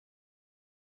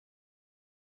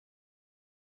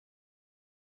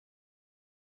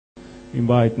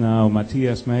invite now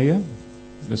Matthias Meyer,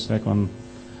 the second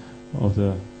of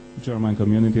the German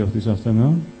community of this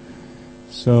afternoon.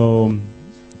 So,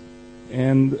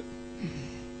 and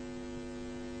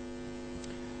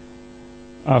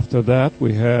after that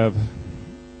we have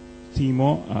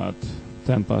Timo at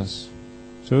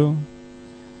 2:10,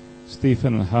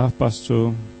 Stephen at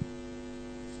 2:30,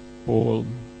 Paul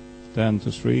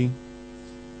 2:50.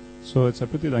 So it's a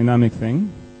pretty dynamic thing.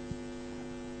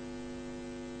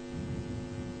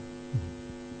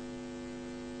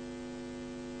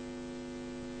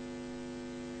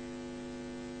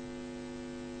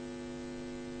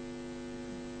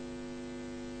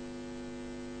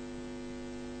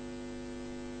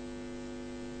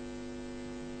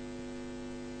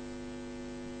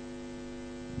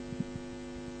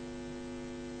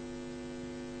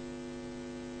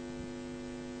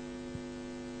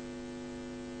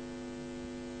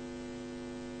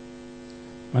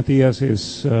 Matthias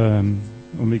is on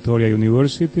Victoria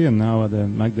University and now at the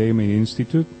MacDamie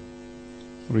Institute,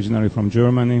 originally from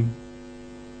Germany.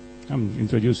 I'm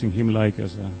introducing him like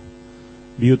as a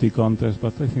beauty contest,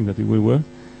 but I think that it will work.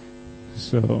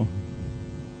 So,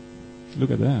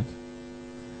 look at that.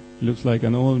 Looks like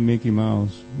an old Mickey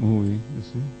Mouse movie. You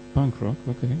see? Punk rock,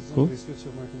 okay, cool. Switch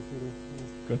off my computer.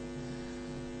 Good.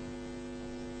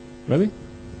 Ready?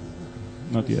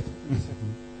 Not yet.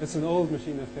 It's an old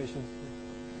machine of patience.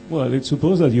 Well, it's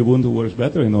supposed that Ubuntu works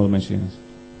better in all machines.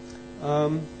 Yeah,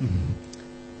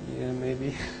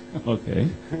 maybe. Okay.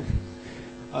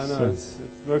 I know, it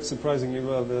works surprisingly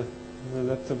well. The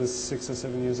laptop is 6 or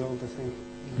 7 years old, I think.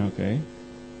 Okay.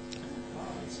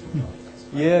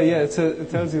 Yeah, it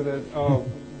tells you that,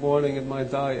 warning, it might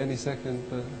die any second,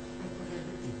 but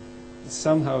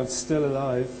somehow it's still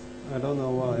alive. I don't know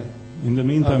why. In the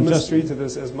meantime, I just mistreated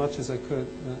this as much as I could.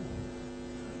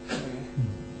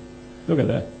 look at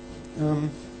that.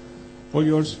 All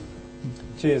yours.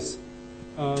 Cheers.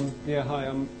 Yeah, hi.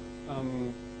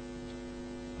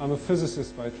 I'm a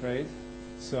physicist by trade,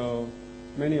 so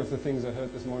many of the things I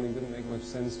heard this morning didn't make much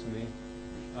sense to me.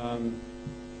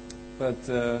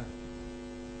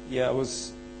 Yeah, I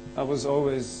was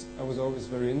always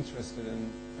very interested in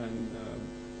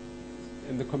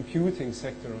the computing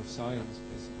sector of science.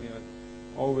 Basically, I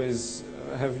always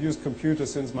have used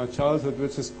computers since my childhood,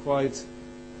 which is quite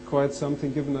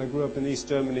something, given I grew up in East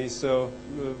Germany, so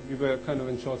we were kind of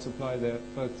in short supply there.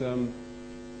 But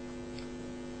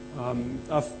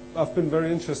I've been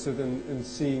very interested in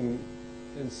seeing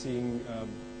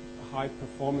high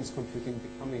performance computing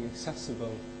becoming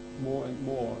accessible more and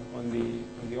more on the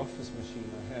office machine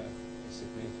I have,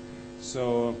 basically.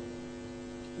 So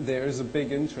there is a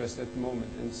big interest at the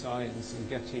moment in science and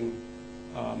getting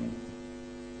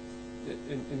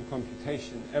in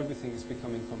computation. Everything is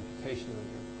becoming computational.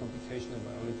 Computational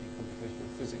biology, computational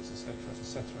physics, etc.,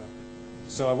 etc.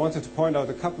 So I wanted to point out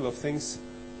a couple of things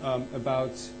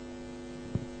about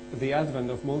the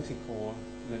advent of multicore,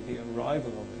 the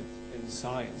arrival of it in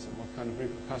science, and what kind of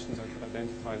repercussions I could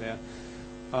identify there.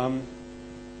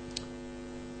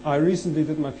 I recently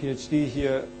did my PhD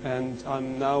here, and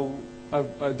I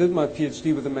did my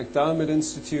PhD with the MacDiarmid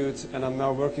Institute, and I'm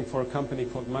now working for a company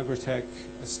called Magritech,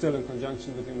 still in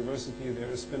conjunction with the university. They're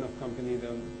a spin-off company.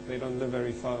 They don't live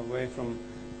very far away from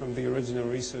the original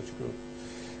research group.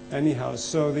 Anyhow,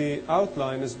 so the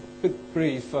outline is a bit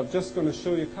brief. I'm just going to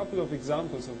show you a couple of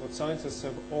examples of what scientists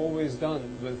have always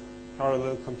done with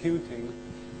parallel computing.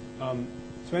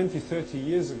 20, 30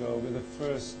 years ago, with the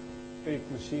first big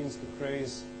machines, the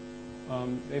Crays,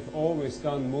 they've always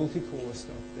done multi-core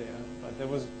stuff there, but there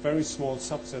was a very small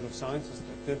subset of scientists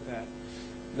that did that.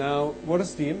 Now, what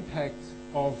is the impact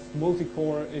of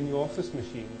multi-core in your office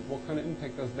machine? What kind of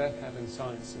impact does that have in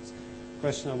science? It's a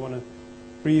question I want to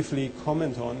briefly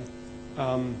comment on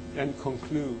and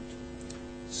conclude.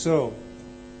 So,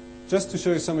 just to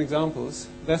show you some examples,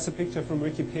 that's a picture from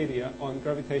Wikipedia on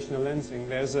gravitational lensing.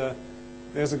 There's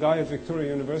a guy at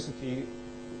Victoria University,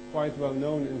 quite well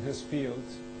known in his field,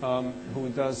 who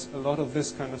does a lot of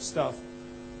this kind of stuff.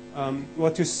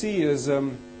 What you see is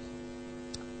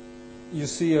you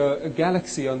see a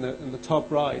galaxy on the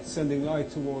top right sending light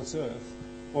towards Earth.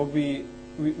 What we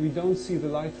don't see the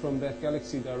light from that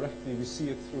galaxy directly. We see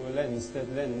it through a lens.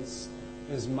 That lens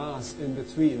is masked in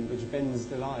between, which bends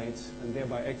the light and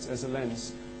thereby acts as a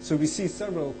lens. So we see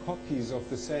several copies of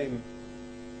the same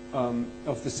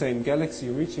galaxy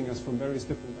reaching us from various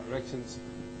different directions.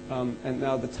 And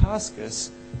now the task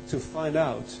is to find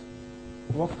out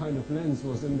what kind of lens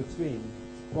was in between,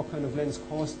 what kind of lens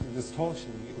caused the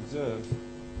distortion we observe.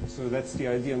 So that's the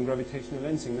idea in gravitational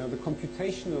lensing. Now the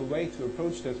computational way to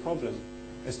approach that problem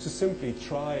is to simply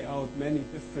try out many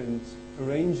different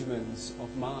arrangements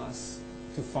of mass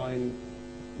to find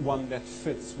one that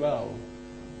fits well.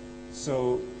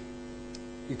 So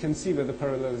you can see where the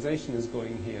parallelization is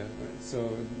going here. Right?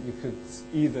 So you could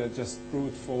either just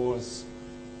brute force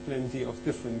plenty of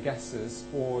different gases,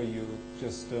 or you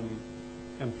just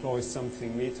employ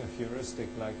something meta-heuristic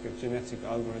like a genetic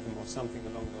algorithm or something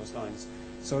along those lines.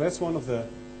 So that's one of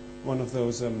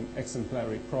those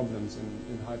exemplary problems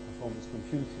in high-performance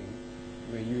computing,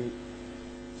 where you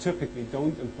typically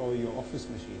don't employ your office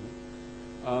machine.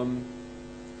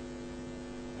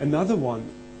 Another one,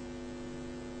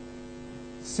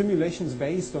 simulations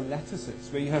based on lattices,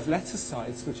 where you have lattice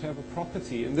which have a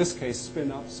property, in this case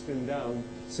spin up, spin down,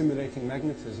 simulating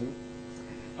magnetism.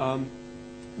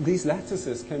 These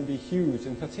lattices can be huge.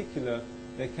 In particular,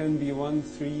 they can be 1,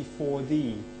 3,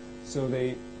 4D. So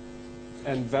they,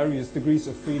 and various degrees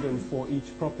of freedom for each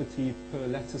property per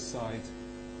lattice site.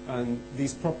 And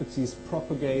these properties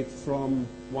propagate from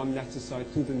one lattice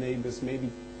site to the neighbors, maybe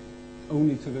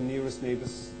only to the nearest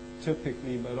neighbors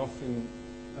typically, but often,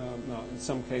 in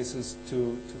some cases,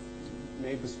 to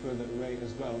neighbors further away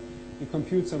as well. You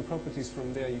compute some properties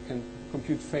from there. You can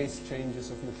compute phase changes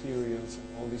of materials and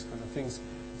all these kind of things.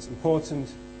 It's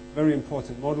important, very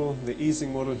important model, the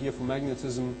Ising model here for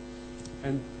magnetism.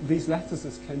 And these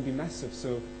lattices can be massive,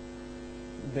 so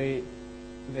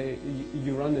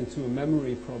you run into a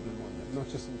memory problem on them, not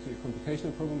just into a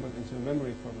computational problem, but into a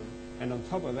memory problem. And on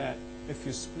top of that, if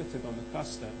you split it on a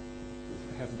cluster,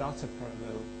 have a data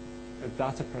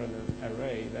parallel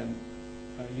array, then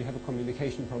you have a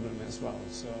communication problem as well.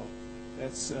 So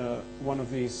that's one of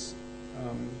these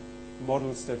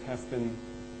models that have been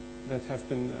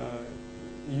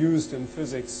used in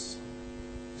physics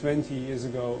 20 years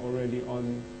ago already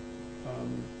on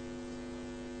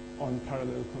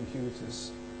parallel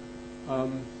computers.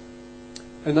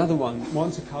 Another one,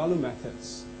 Monte Carlo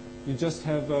methods. You just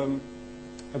have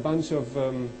a bunch of,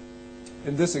 in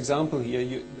this example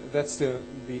here, that's the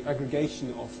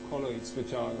aggregation of colloids,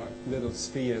 which are like little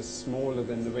spheres, smaller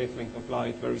than the wavelength of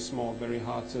light, very small, very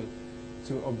hard to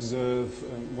observe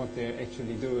what they're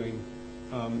actually doing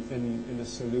in a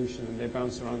solution, and they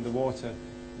bounce around the water.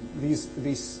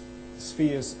 These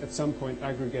spheres at some point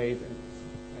aggregate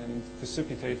and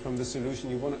precipitate from the solution.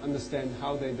 You want to understand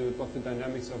how they do it, what the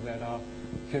dynamics of that are.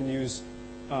 You can use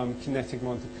kinetic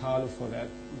Monte Carlo for that,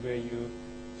 where you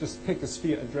just pick a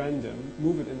sphere at random,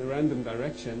 move it in a random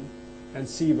direction, and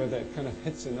see whether it kind of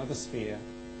hits another sphere.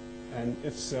 And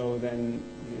if so, then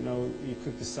you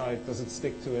could decide, does it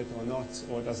stick to it or not,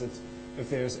 or does it, if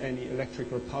there's any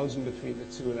electric repulsion between the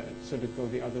two, should it go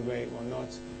the other way or not?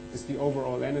 Is the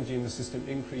overall energy in the system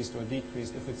increased or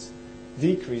decreased? If it's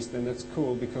decreased, then that's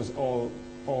cool, because all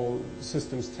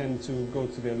systems tend to go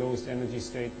to their lowest energy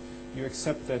state. You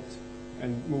accept that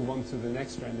and move on to the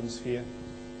next random sphere.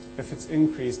 If it's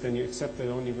increased, then you accept that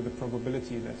only with a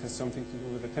probability that has something to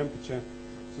do with the temperature.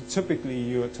 So typically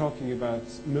you're talking about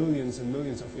millions and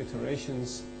millions of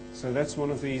iterations. So that's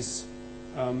one of these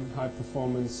high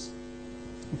performance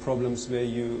problems where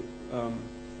you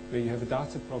have a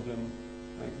data problem.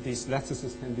 These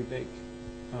lattices can be big,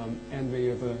 and where you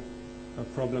have a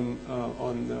problem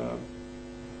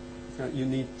you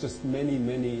need just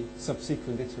many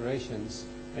subsequent iterations,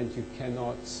 and you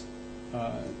cannot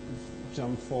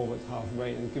jump forward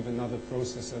halfway and give another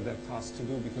processor that task to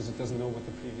do, because it doesn't know what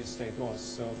the previous state was.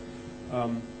 So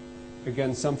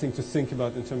again, something to think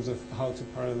about in terms of how to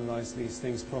parallelize these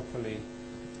things properly.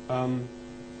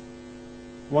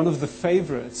 One of the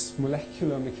favorites,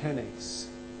 molecular mechanics.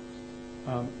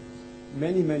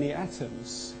 Many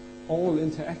atoms all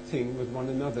interacting with one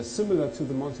another, similar to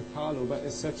the Monte Carlo, but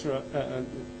etc.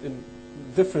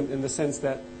 Different in the sense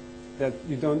that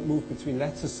you don't move between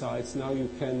lattice sites. Now you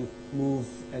can move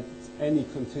at any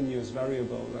continuous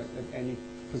variable, like at any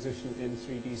position in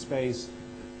 3D space.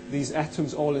 These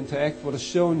atoms all interact. What is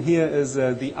shown here is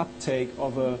the uptake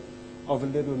of a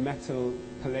little metal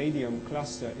palladium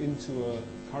cluster into a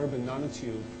carbon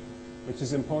nanotube, which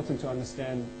is important to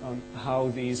understand how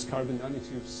these carbon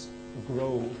nanotubes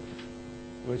grow,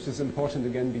 which is important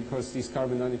again because these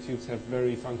carbon nanotubes have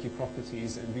very funky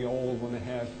properties, and we all want to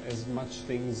have as much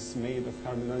things made of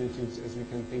carbon nanotubes as we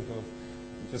can think of.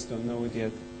 We just don't know it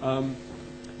yet.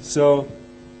 So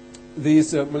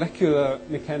these molecular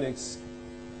mechanics,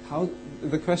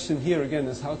 the question here again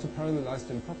is how to parallelize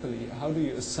them properly. How do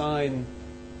you assign,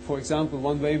 for example,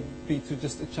 one way would be to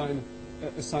just assign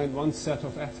one set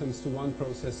of atoms to one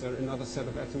processor, another set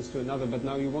of atoms to another, but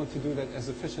now you want to do that as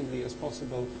efficiently as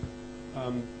possible.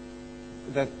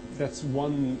 That's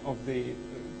one of the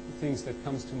things that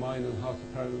comes to mind on how to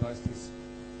parallelize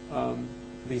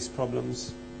these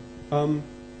problems.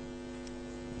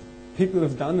 People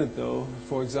have done it, though.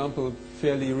 For example,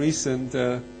 fairly recent,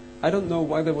 I don't know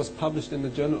why that was published in the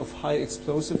Journal of High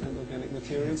Explosive and Organic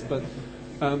Materials, but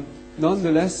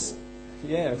nonetheless,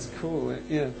 yeah, it's cool.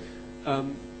 Yeah,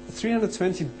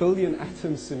 320 billion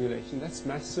atom simulation. That's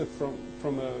massive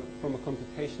from a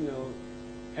computational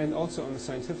and also on a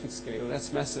scientific scale.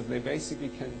 That's massive. They basically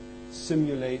can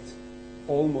simulate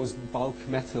almost bulk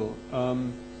metal.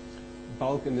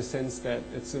 Bulk in the sense that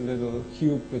it's a little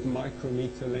cube with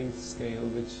micrometer length scale,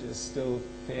 which is still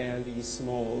fairly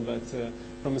small, but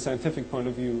from a scientific point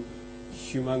of view,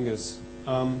 humongous.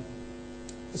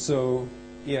 So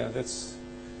yeah, that's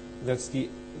the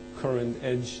current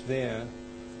edge there.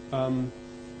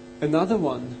 Another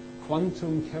one,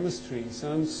 quantum chemistry.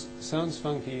 Sounds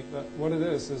funky, but what it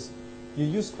is you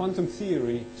use quantum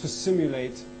theory to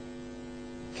simulate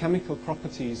chemical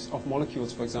properties of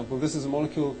molecules, for example. This is a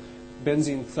molecule,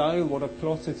 benzene thiol. What I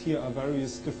plotted here are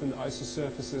various different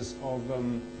isosurfaces of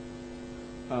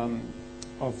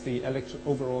the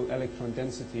overall electron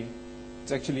density.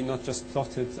 It's actually not just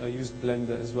plotted. I used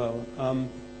Blender as well.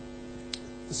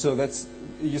 So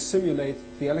you simulate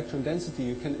the electron density.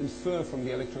 You can infer from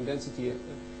the electron density a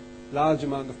large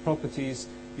amount of properties.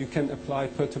 You can apply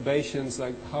perturbations,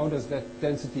 like how does that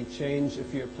density change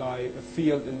if you apply a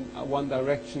field in one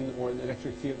direction or an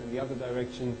electric field in the other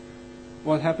direction.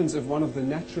 What happens if one of the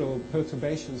natural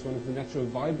perturbations, one of the natural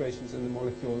vibrations in the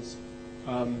molecules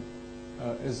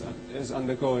is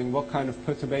undergoing? What kind of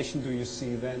perturbation do you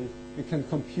see then? You can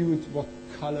compute what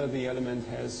color the element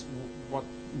has, what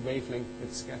wavelength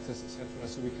it scatters, etc.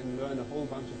 So we can learn a whole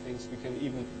bunch of things. We can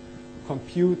even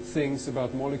compute things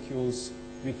about molecules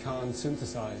we can't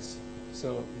synthesize,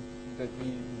 so that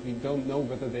we don't know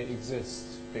whether they exist,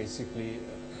 basically,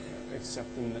 except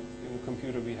in the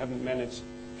computer. We haven't managed,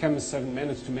 chemists haven't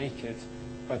managed to make it,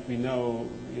 but we know,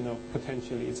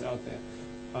 potentially it's out there.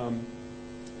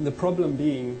 The problem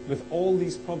being, with all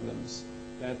these problems,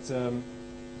 that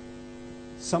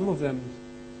some of them,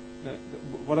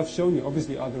 what I've shown you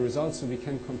obviously are the results, so we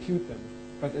can compute them.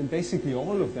 But in basically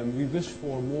all of them, we wish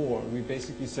for more. We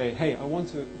basically say, hey, I want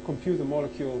to compute a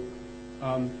molecule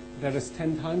that is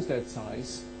 10 times that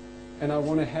size, and I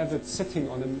want to have it sitting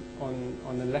on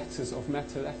a lattice of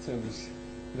metal atoms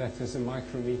that is a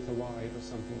micrometer wide or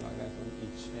something like that on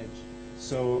each edge.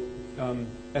 So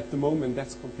at the moment,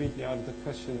 that's completely out of the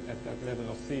question at that level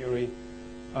of theory.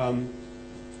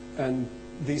 And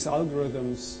these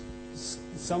algorithms,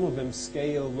 some of them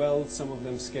scale well, some of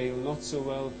them scale not so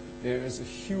well. There is a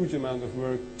huge amount of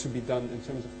work to be done in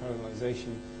terms of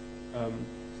parallelization.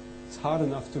 It's hard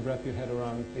enough to wrap your head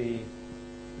around the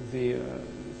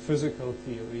physical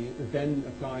theory. Then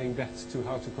applying that to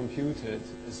how to compute it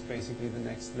is basically the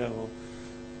next level.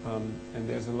 And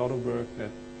there's a lot of work that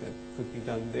could be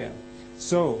done there.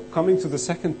 So, coming to the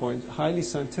second point, highly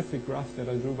scientific graph that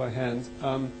I drew by hand.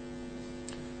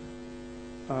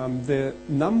 The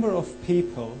number of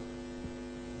people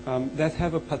that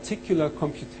have a particular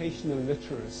computational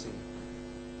literacy.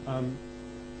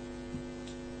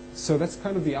 So that's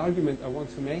kind of the argument I want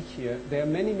to make here. There are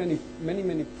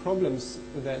many problems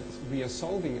that we are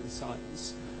solving in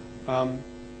science.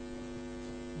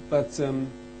 But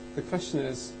the question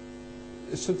is,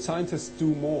 should scientists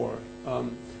do more?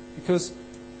 Because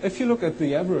if you look at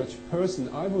the average person,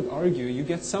 I would argue you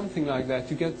get something like that.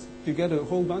 You get a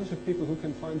whole bunch of people who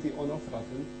can find the on-off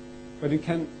button, but you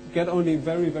can get only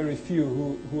very, very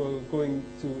few who are going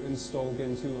to install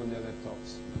GNU on their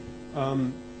laptops.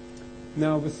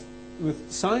 Now,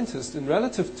 with scientists, in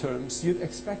relative terms, you'd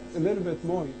expect a little bit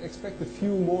more. You'd expect a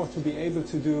few more to be able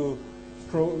to do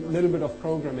a little bit of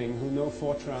programming, who know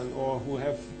Fortran, or who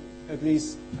have at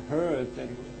least heard that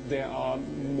there are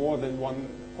more than one,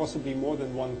 possibly more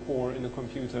than one core in a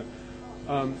computer.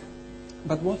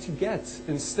 But what you get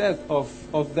instead of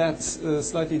that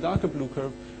slightly darker blue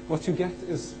curve, what you get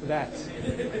is that.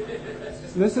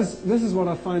 This is what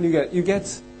I find you get. You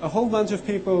get a whole bunch of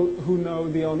people who know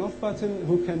the on-off button,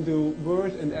 who can do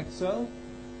Word and Excel,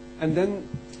 and then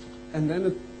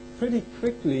it pretty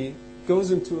quickly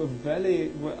goes into a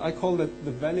valley, I call it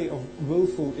the valley of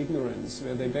willful ignorance,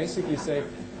 where they basically say,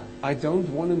 I don't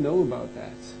want to know about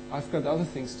that. I've got other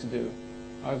things to do.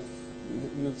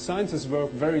 Scientists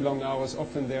work very long hours,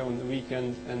 often there on the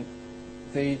weekend, and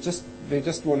they just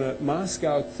want to mask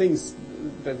out things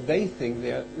that they think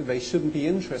they shouldn't be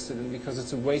interested in because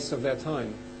it's a waste of their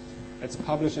time. It's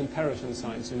publish and perish in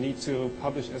science. You need to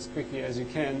publish as quickly as you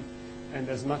can and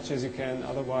as much as you can,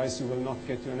 otherwise you will not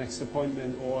get your next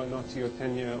appointment or not your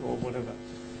tenure or whatever.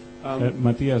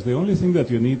 Matthias, the only thing that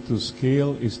you need to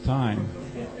scale is time.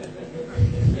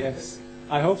 Yes.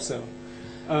 I hope so.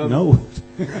 No.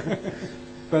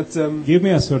 But Give me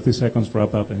a 30 seconds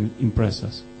wrap up and impress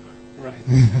us.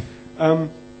 Right.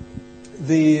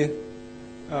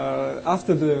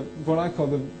 After what I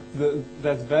call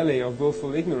that valley of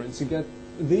willful ignorance, you get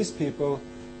these people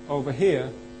over here,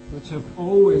 which have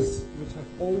always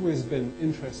been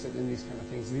interested in these kind of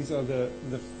things. These are the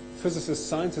physicists,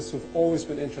 scientists who've always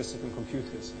been interested in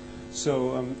computers.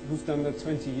 So who've done that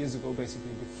 20 years ago,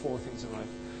 basically before things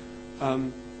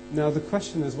arrived. Now the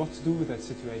question is what to do with that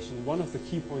situation. One of the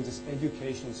key points is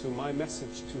education. So my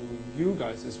message to you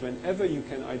guys is whenever you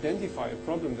can identify a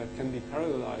problem that can be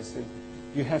parallelized, and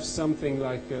you have something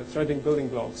like threading building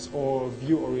blocks or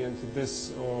view-oriented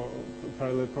this or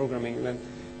parallel programming,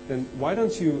 then why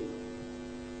don't you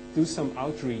do some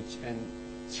outreach and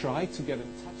try to get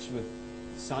in touch with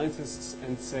scientists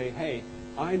and say, hey,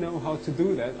 I know how to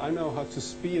do that. I know how to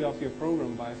speed up your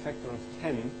program by a factor of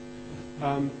 10.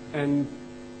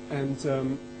 And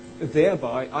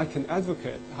thereby I can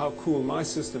advocate how cool my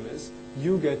system is.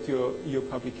 You get your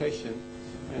publication,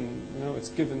 and it's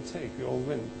give and take. We all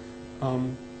win.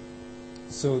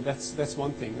 So that's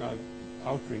one thing.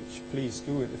 Outreach. Please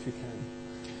do it if you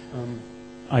can.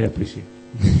 I appreciate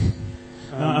it.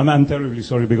 I'm terribly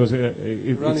sorry because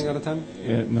running out of time.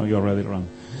 No, you're already wrong.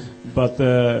 But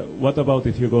what about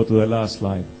if you go to the last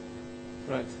slide?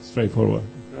 Right. Straightforward.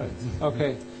 Right.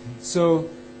 Okay. So.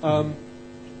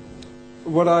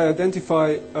 What I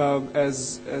identify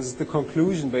as the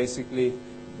conclusion, basically,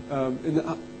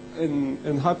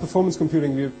 in high-performance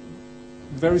computing, we're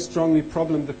very strongly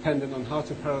problem-dependent on how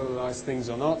to parallelize things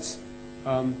or not.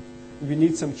 We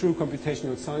need some true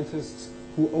computational scientists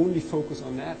who only focus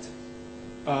on that.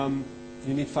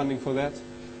 You need funding for that.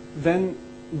 Then,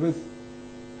 with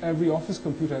every office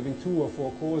computer having 2 or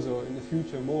 4 cores, or in the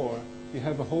future more, you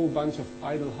have a whole bunch of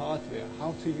idle hardware.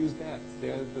 How to use that?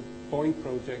 There's the Boeing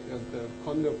project, the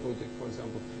Condor project, for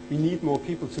example. We need more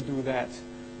people to do that.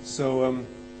 So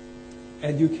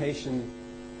education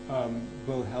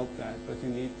will help that, but you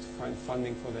need to find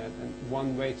funding for that. And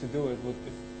one way to do it would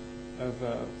be if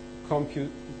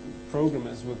compute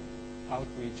programmers would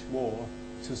outreach more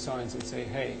to science and say,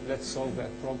 hey, let's solve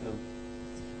that problem.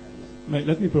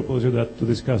 Let me propose you that to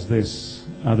discuss this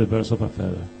at the birds of a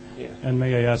feather. Yeah. And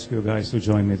may I ask you guys to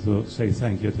join me to say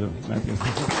thank you to Matthew.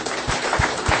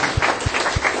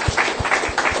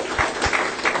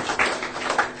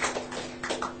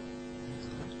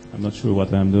 I'm not sure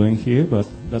what I'm doing here, but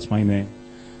that's my name.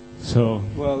 So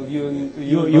well,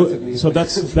 you so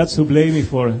that's to blame me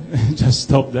for just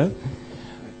stop that.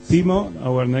 Timo,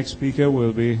 our next speaker,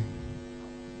 will be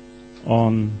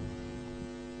on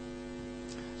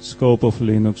scope of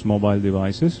Linux mobile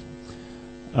devices.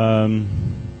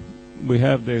 We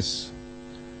have this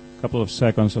couple of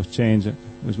seconds of change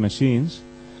with machines,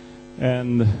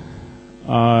 and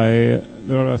there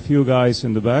are a few guys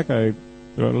in the back.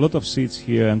 There are a lot of seats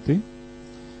here empty.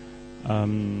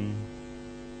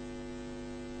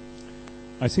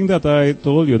 I think that I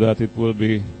told you that it will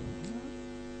be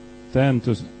 10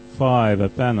 to 5 a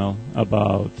panel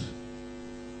about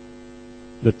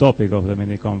the topic of the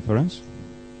mini conference.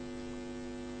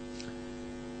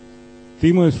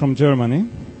 Timo is from Germany.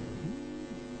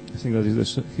 I think that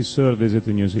is his third visit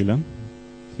to New Zealand.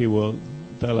 He will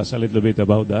tell us a little bit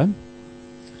about that.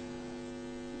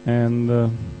 And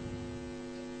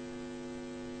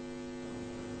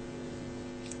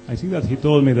I think that he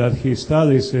told me that he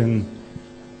studies in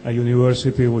a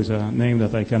university with a name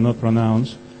that I cannot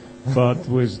pronounce, but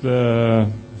with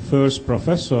the first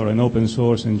professor in open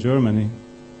source in Germany.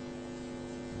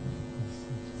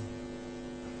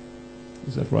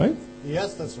 Is that right?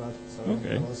 Yes, that's right. So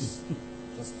okay. I was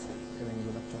just getting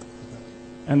the laptop.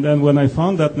 And then when I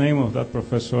found that name of that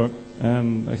professor,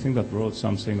 and I think that wrote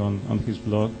something on his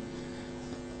blog,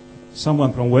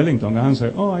 someone from Wellington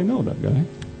answered, oh, I know that guy.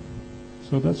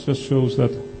 So that just shows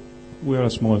that we are a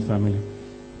small family.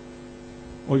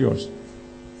 All yours.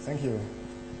 Thank you,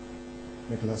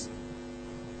 Nicholas.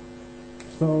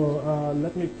 So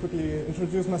let me quickly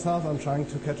introduce myself. I'm trying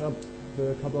to catch up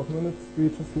the couple of minutes we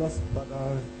just lost, but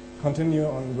I'll continue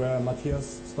on where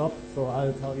Matthias stopped. So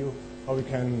I'll tell you how we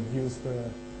can use the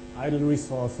idle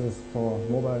resources for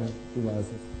mobile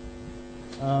devices.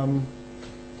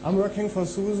 I'm working for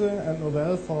SUSE and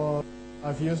Novell for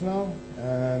 5 years now,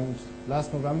 and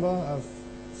last November I've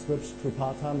switched to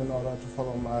part-time in order to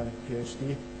follow my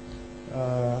PhD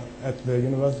at the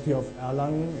University of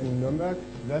Erlangen in Nuremberg.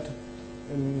 That,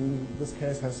 in this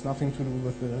case, has nothing to do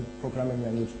with the programming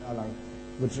language Erlang,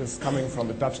 which is coming from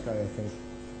a Dutch guy, I think.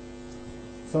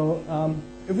 So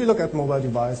if we look at mobile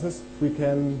devices, we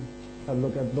can have a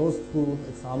look at those two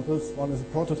examples. One is a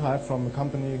prototype from a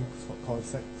company called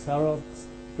Xerox,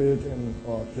 built in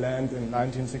or planned in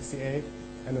 1968,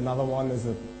 and another one is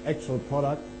an actual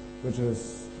product, which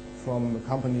is from a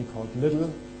company called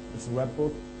Little. It's a web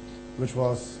book, which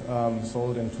was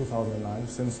sold in 2009,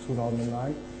 since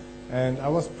 2009. And I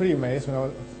was pretty amazed when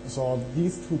I saw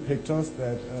these two pictures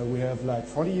that we have like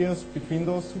 40 years between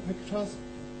those two pictures.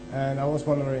 And I was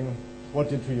wondering, what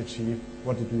did we achieve?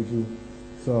 What did we do?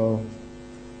 So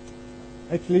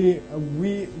actually,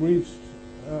 we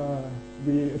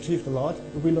achieved a lot.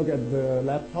 If we look at the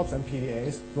laptops and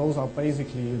PDAs, those are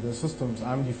basically the systems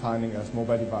I'm defining as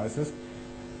mobile devices.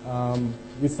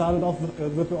 We started off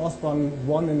with the Osborne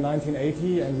 1 in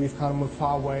 1980, and we've come a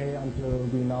far way until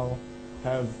we now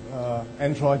have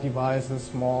Android devices,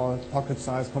 small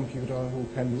pocket-sized computer who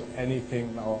can do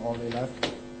anything now all day life.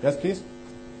 Yes, please?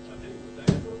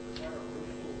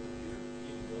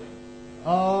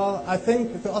 I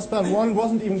think the Osborne 1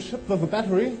 wasn't even shipped with a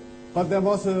battery, but there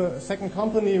was a second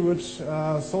company which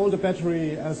sold a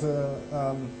battery as a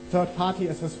third-party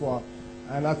accessoire,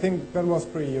 and I think that was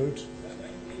pretty huge.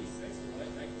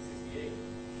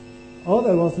 Oh,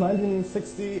 that was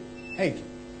 1968.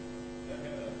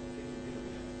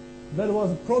 That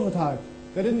was a prototype.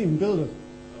 They didn't even build it.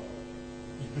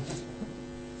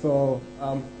 So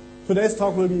today's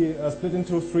talk will be split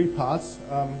into 3 parts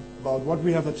about what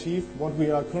we have achieved, what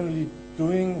we are currently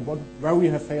doing, where we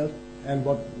have failed, and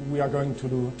what we are going to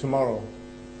do tomorrow.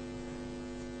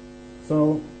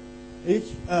 So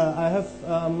I have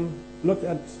looked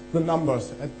at the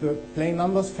numbers, at the plain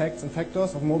numbers, facts and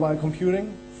factors of mobile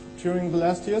computing during the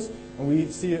last years, and we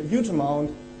see a huge amount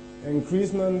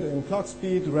increasement in clock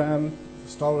speed, RAM,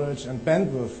 storage, and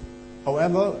bandwidth.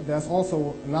 However, there's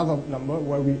also another number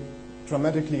where we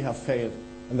dramatically have failed,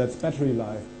 and that's battery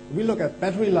life. If we look at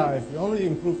battery life, we only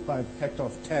improved by a factor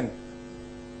of 10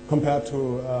 compared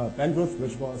to bandwidth,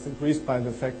 which was increased by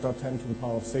the factor 10 to the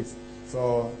power of 6.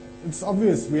 So it's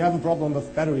obvious we have a problem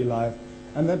with battery life,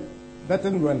 and that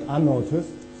didn't went unnoticed.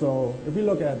 So if we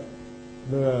look at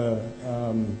the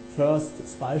first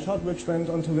spy shot which went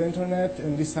onto the internet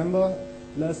in December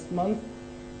last month,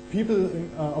 people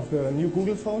of the new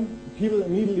Google phone, people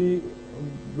immediately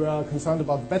were concerned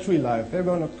about battery life. They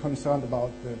were not concerned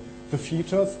about the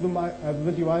features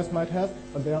the device might have,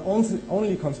 but they are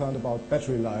only concerned about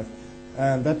battery life.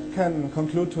 And that can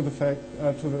conclude to the fact,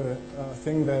 to the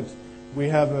thing that we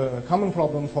have a common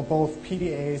problem for both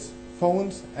PDAs,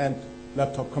 phones, and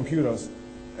laptop computers.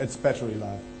 It's battery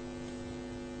life.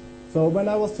 So when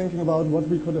I was thinking about what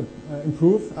we could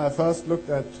improve, I first looked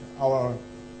at our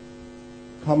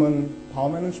common power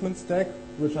management stack,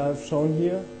 which I've shown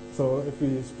here. So if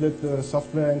we split the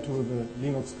software into the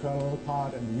Linux kernel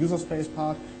part and the user space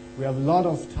part, we have a lot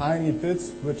of tiny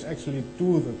bits which actually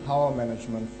do the power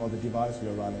management for the device we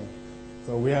are running.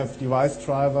 So we have device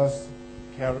drivers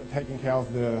taking care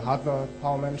of the hardware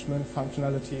power management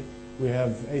functionality. We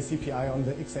have ACPI on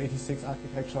the x86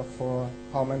 architecture for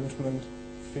power management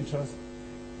features.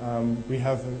 We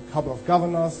have a couple of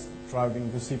governors driving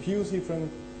the CPU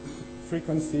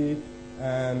frequency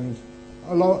and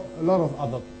a lot of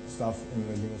other stuff in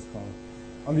the Linux kernel.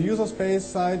 On the user space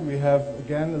side, we have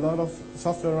again a lot of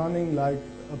software running, like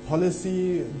a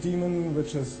policy daemon,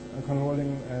 which is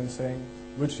controlling and saying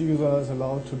which user is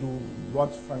allowed to do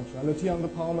what functionality on the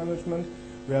power management.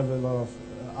 We have a lot of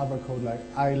other code like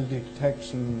idle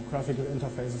detection, graphical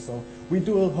interfaces. So we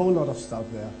do a whole lot of stuff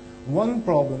there. One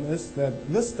problem is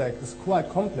that this stack is quite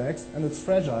complex and it's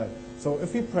fragile. So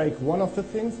if we break one of the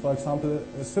things, for example,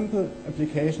 a simple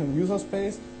application in user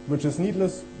space, which is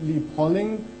needlessly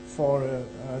polling for a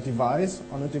device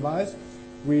on a device,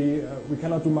 we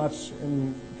cannot do much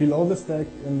below the stack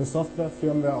in the software,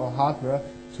 firmware, or hardware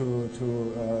to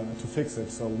fix it.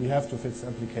 So we have to fix the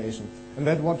application. And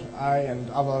that's what I and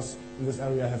others in this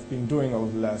area have been doing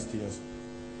over the last years.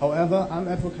 However, I'm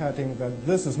advocating that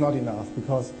this is not enough,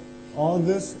 because all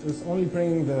this is only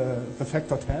bringing the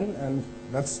factor 10, and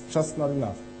that's just not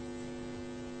enough.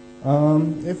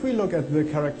 If we look at the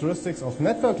characteristics of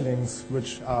network links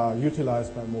which are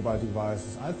utilized by mobile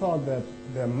devices, I thought that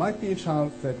there might be a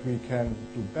chance that we can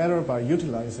do better by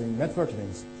utilizing network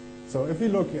links. So if we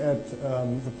look at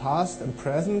the past and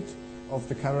present of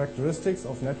the characteristics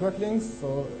of network links,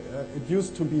 so it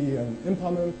used to be an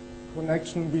impermanent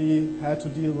connection we had to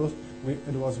deal with.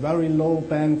 It was very low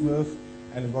bandwidth,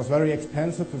 and it was very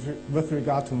expensive with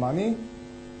regard to money,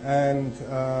 and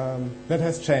that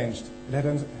has changed.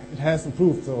 It has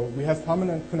improved. So we have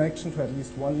permanent connection to at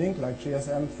least one link, like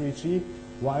GSM, 3G,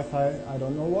 Wi-Fi, I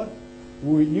don't know what.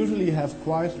 We usually have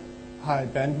quite high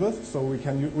bandwidth, so we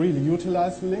can really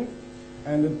utilize the link.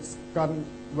 and it's gotten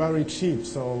very cheap.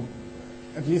 So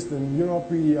at least in Europe,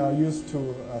 we are used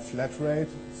to a flat rate,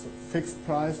 so fixed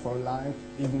price for a line,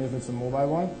 even if it's a mobile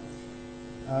one.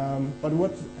 But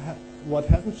what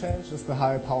hasn't changed is the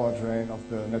high power drain of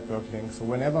the network link. So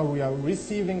whenever we are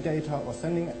receiving data or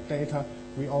sending data,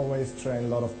 we always drain a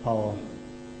lot of power.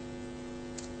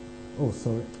 Oh,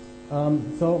 sorry.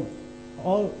 So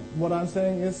all what I'm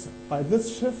saying is, by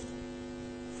this shift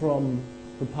from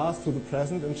the past to the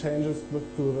present and changes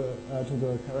to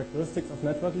the characteristics of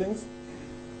network links,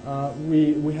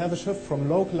 we have a shift from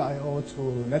local I/O to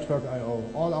network I/O.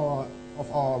 All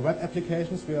of our web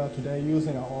applications we are today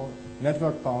using are all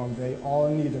network bound. They all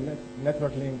need a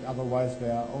network link, otherwise they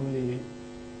are only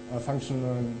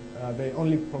functional. They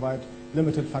only provide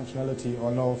limited functionality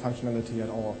or no functionality at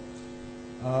all.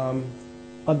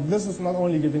 But this is not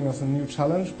only giving us a new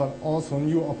challenge, but also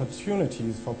new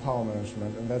opportunities for power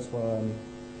management, and that's what I'm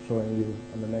showing you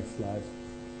on the next slide.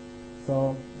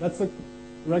 So that's a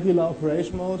regular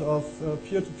operation mode of a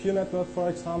peer-to-peer network, for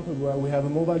example, where we have a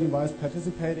mobile device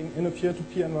participating in a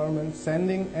peer-to-peer environment,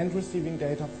 sending and receiving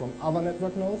data from other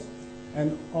network nodes,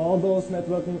 and all those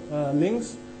network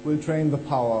links will drain the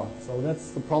power. So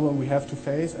that's the problem we have to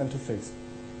face and to fix.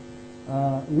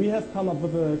 We have come up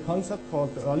with a concept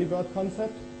called the early bird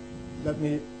concept. Let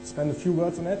me spend a few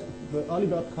words on it. The early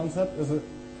bird concept is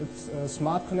it's a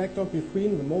smart connector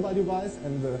between the mobile device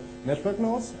and the network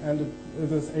nodes, and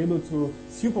it is able to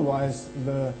supervise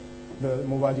the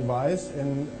mobile device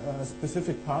in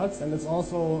specific parts, and it's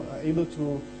also able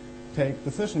to take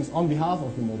decisions on behalf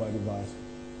of the mobile device.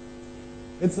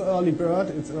 It's an early bird.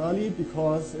 It's early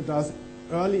because it does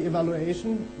early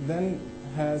evaluation, then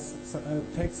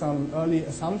takes some early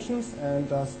assumptions and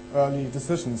does early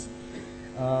decisions.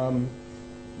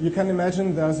 You can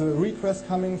imagine there's a request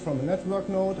coming from a network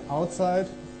node outside,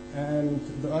 and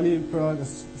the early bird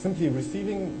is simply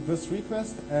receiving this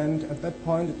request, and at that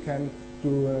point it can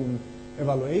do an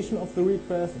evaluation of the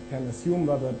request. It can assume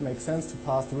whether it makes sense to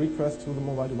pass the request to the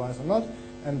mobile device or not,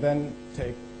 and then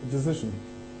take a decision.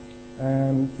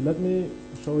 And let me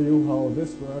show you how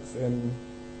this works in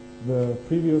the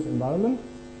previous environment.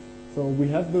 So we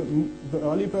have the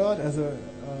early bird as a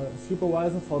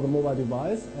supervisor for the mobile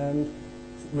device, and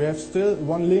we have still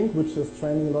one link which is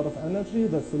draining a lot of energy.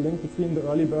 That's the link between the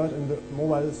early bird and the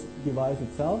mobile device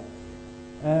itself.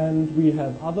 And we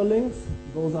have other links.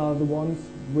 Those are the ones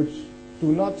which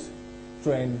do not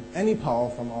drain any power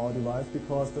from our device,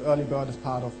 because the early bird is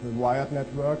part of the wired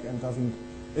network and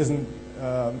isn't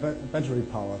battery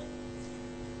powered.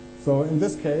 So in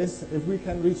this case, if we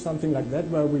can reach something like that,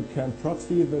 where we can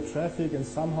proxy the traffic and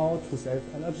somehow to save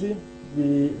energy,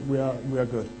 we are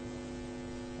good.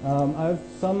 I have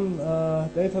some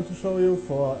data to show you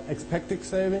for expected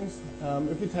savings.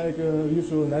 If we take a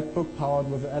usual netbook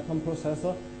powered with an Atom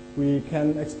processor, we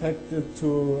can expect it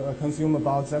to consume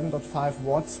about 7.5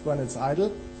 watts when it's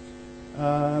idle.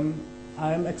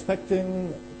 I'm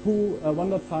expecting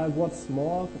 1.5 watts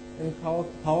more in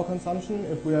power consumption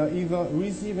if we are either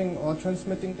receiving or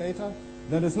transmitting data.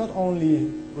 That is not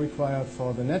only required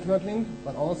for the network link,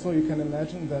 but also you can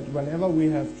imagine that whenever we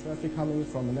have traffic coming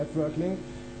from a network link,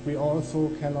 we also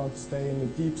cannot stay in a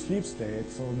deep sleep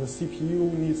state. So the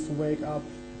CPU needs to wake up,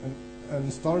 and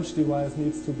a storage device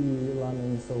needs to be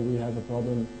running, so we have a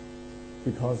problem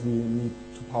because we need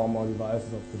to power more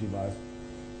devices of the device.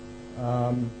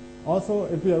 Also,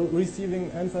 if we are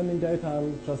receiving and sending data,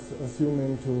 I'm just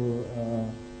assuming to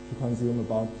consume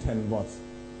about 10 watts.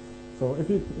 So if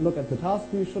you look at the task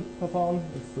we should perform,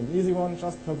 it's an easy one.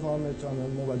 Just perform it on a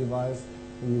mobile device,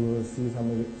 and you will see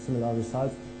some similar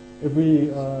results. If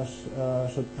we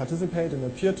should participate in a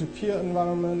peer-to-peer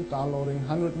environment, downloading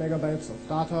 100 megabytes of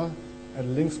data at a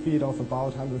link speed of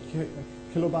about 100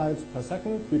 kilobytes per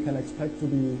second, we can expect to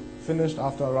be finished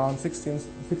after around 60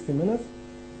 minutes.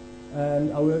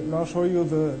 And I will now show you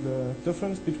the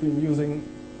difference between using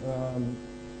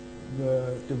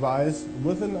the device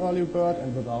with an early bird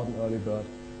and without an early bird.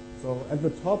 So at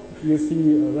the top you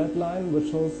see a red line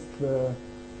which shows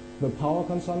the power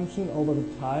consumption over the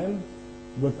time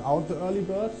without the early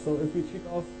bird. So if we kick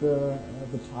off the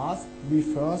task, we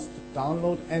first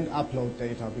download and upload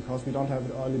data because we don't have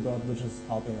the early bird which is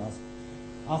helping us.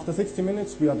 After 60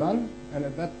 minutes we are done, and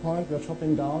at that point we are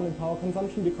chopping down in power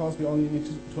consumption because we only need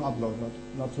to upload,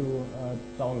 not to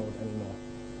download anymore.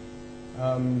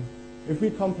 If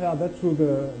we compare that to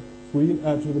the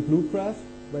blue graph,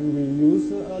 when we use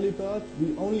the early bird,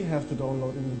 we only have to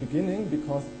download in the beginning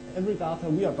because every data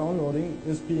we are downloading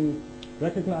is being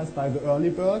recognized by the early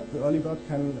bird. The early bird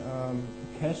can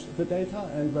cache the data,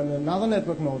 and when another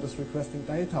network node is requesting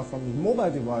data from the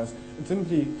mobile device, it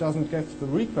simply doesn't get the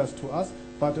request to us,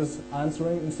 but is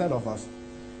answering instead of us.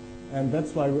 And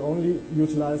that's why we only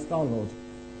utilize download.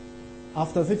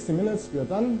 After 60 minutes, we are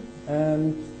done,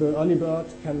 and the early bird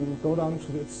can go down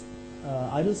to its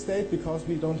idle state because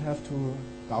we don't have to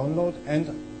download and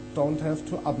don't have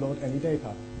to upload any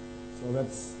data. So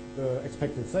that's the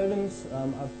expected savings.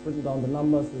 I've written down the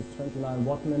numbers. It's 29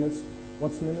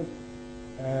 watts minute,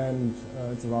 and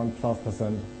it's around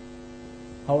 12%.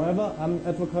 However, I'm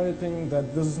advocating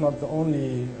that this is not the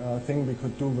only thing we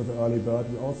could do with the early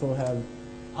bird. We also have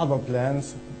other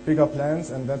plans, bigger plans,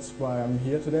 and that's why I'm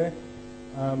here today.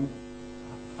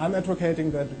 I'm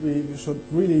advocating that we should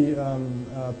really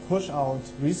push out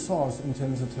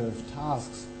resource-intensive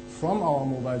tasks from our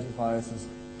mobile devices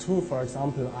to, for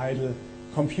example, idle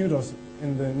computers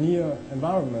in the near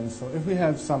environment. So if we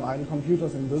have some idle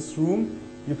computers in this room,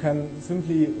 you can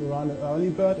simply run an early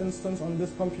bird instance on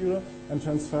this computer and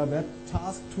transfer that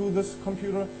task to this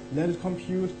computer, let it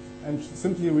compute, and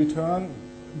simply return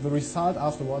the result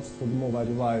afterwards to the mobile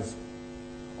device.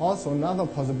 Also, another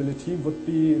possibility would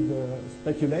be the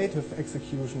speculative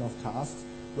execution of tasks,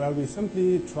 where we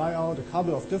simply try out a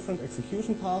couple of different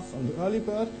execution paths on the early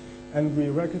bird, and we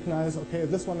recognize, okay,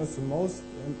 this one is the most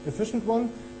efficient one.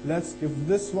 Let's give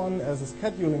this one as a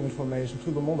scheduling information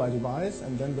to the mobile device,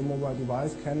 and then the mobile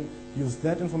device can use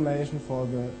that information for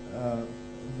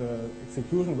the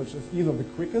execution, which is either the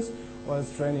quickest or is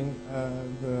draining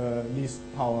the least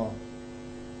power.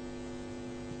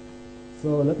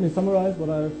 So let me summarize what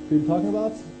I've been talking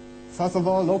about. First of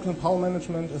all, local power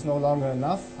management is no longer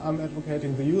enough. I'm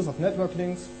advocating the use of network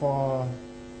links for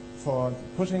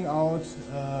pushing out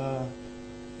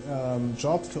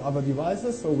jobs to other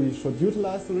devices, so we should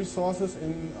utilize the resources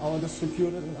in our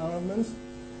distributed environments.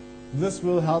 This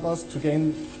will help us to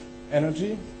gain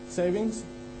energy savings,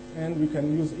 and we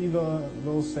can use either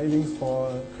those savings for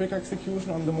quick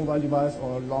execution on the mobile device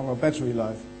or longer battery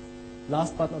life.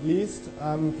 Last but not least,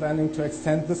 I'm planning to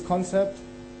extend this concept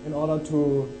in order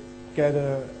to get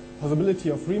a possibility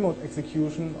of remote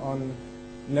execution on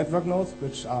network nodes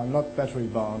which are not battery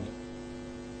bound.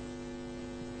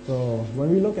 So when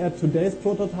we look at today's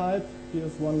prototype,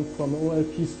 here's one from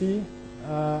OLPC.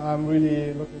 I'm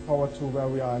really looking forward to where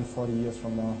we are in 40 years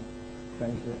from now.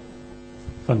 Thank you.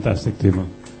 Fantastic, Timo.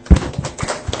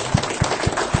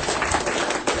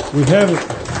 We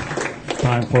have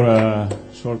time for a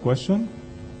short question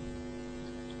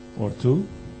or two.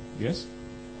 Yes?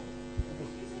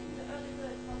 Using the early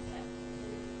bird concept to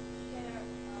share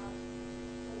the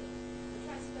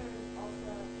transfer of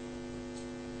the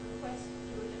request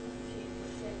to a different machine,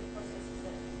 which then processes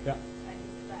it and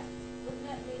uses that, wouldn't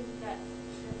that mean that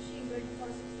the machine going to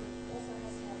process it also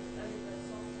has to have the early bird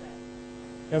software?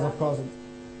 Yes, of course.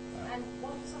 And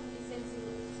what if somebody sends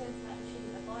that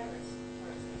machine a virus, for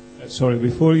instance? Sorry,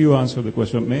 before you answer the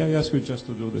question, may I ask you just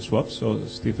to do the swap? So,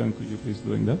 Stephen, could you please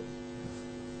doing that?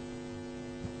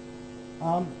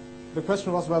 The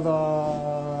question was whether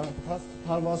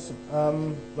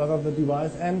whether the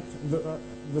device and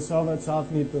the server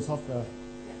itself need the software.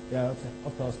 Yeah, okay,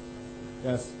 of course.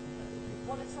 Yes.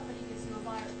 What if somebody gives the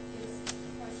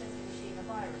processing machine a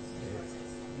virus to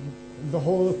process? The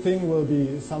whole thing will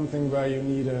be something where you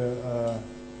need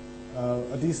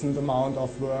a decent amount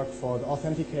of work for the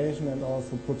authentication and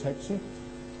also protection.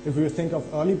 If we think of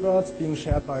early birds being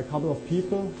shared by a couple of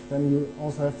people, then you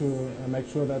also have to make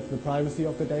sure that the privacy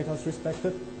of the data is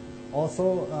respected.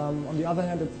 Also, on the other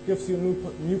hand, it gives you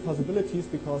new possibilities,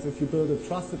 because if you build a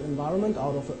trusted environment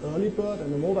out of an early bird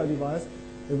and a mobile device,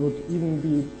 it would even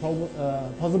be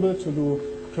possible to do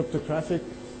cryptographic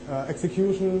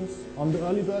executions on the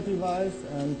early bird device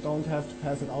and don't have to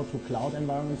pass it out to cloud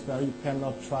environments where you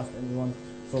cannot trust anyone.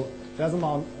 So there's a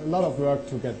lot of work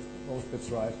to get those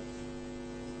bits right.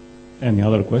 Any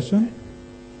other question?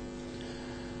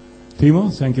 Timo,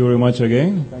 thank you very much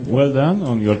again. Thank you. Well done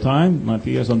on your time.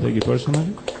 Matthias, don't take it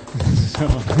personally. So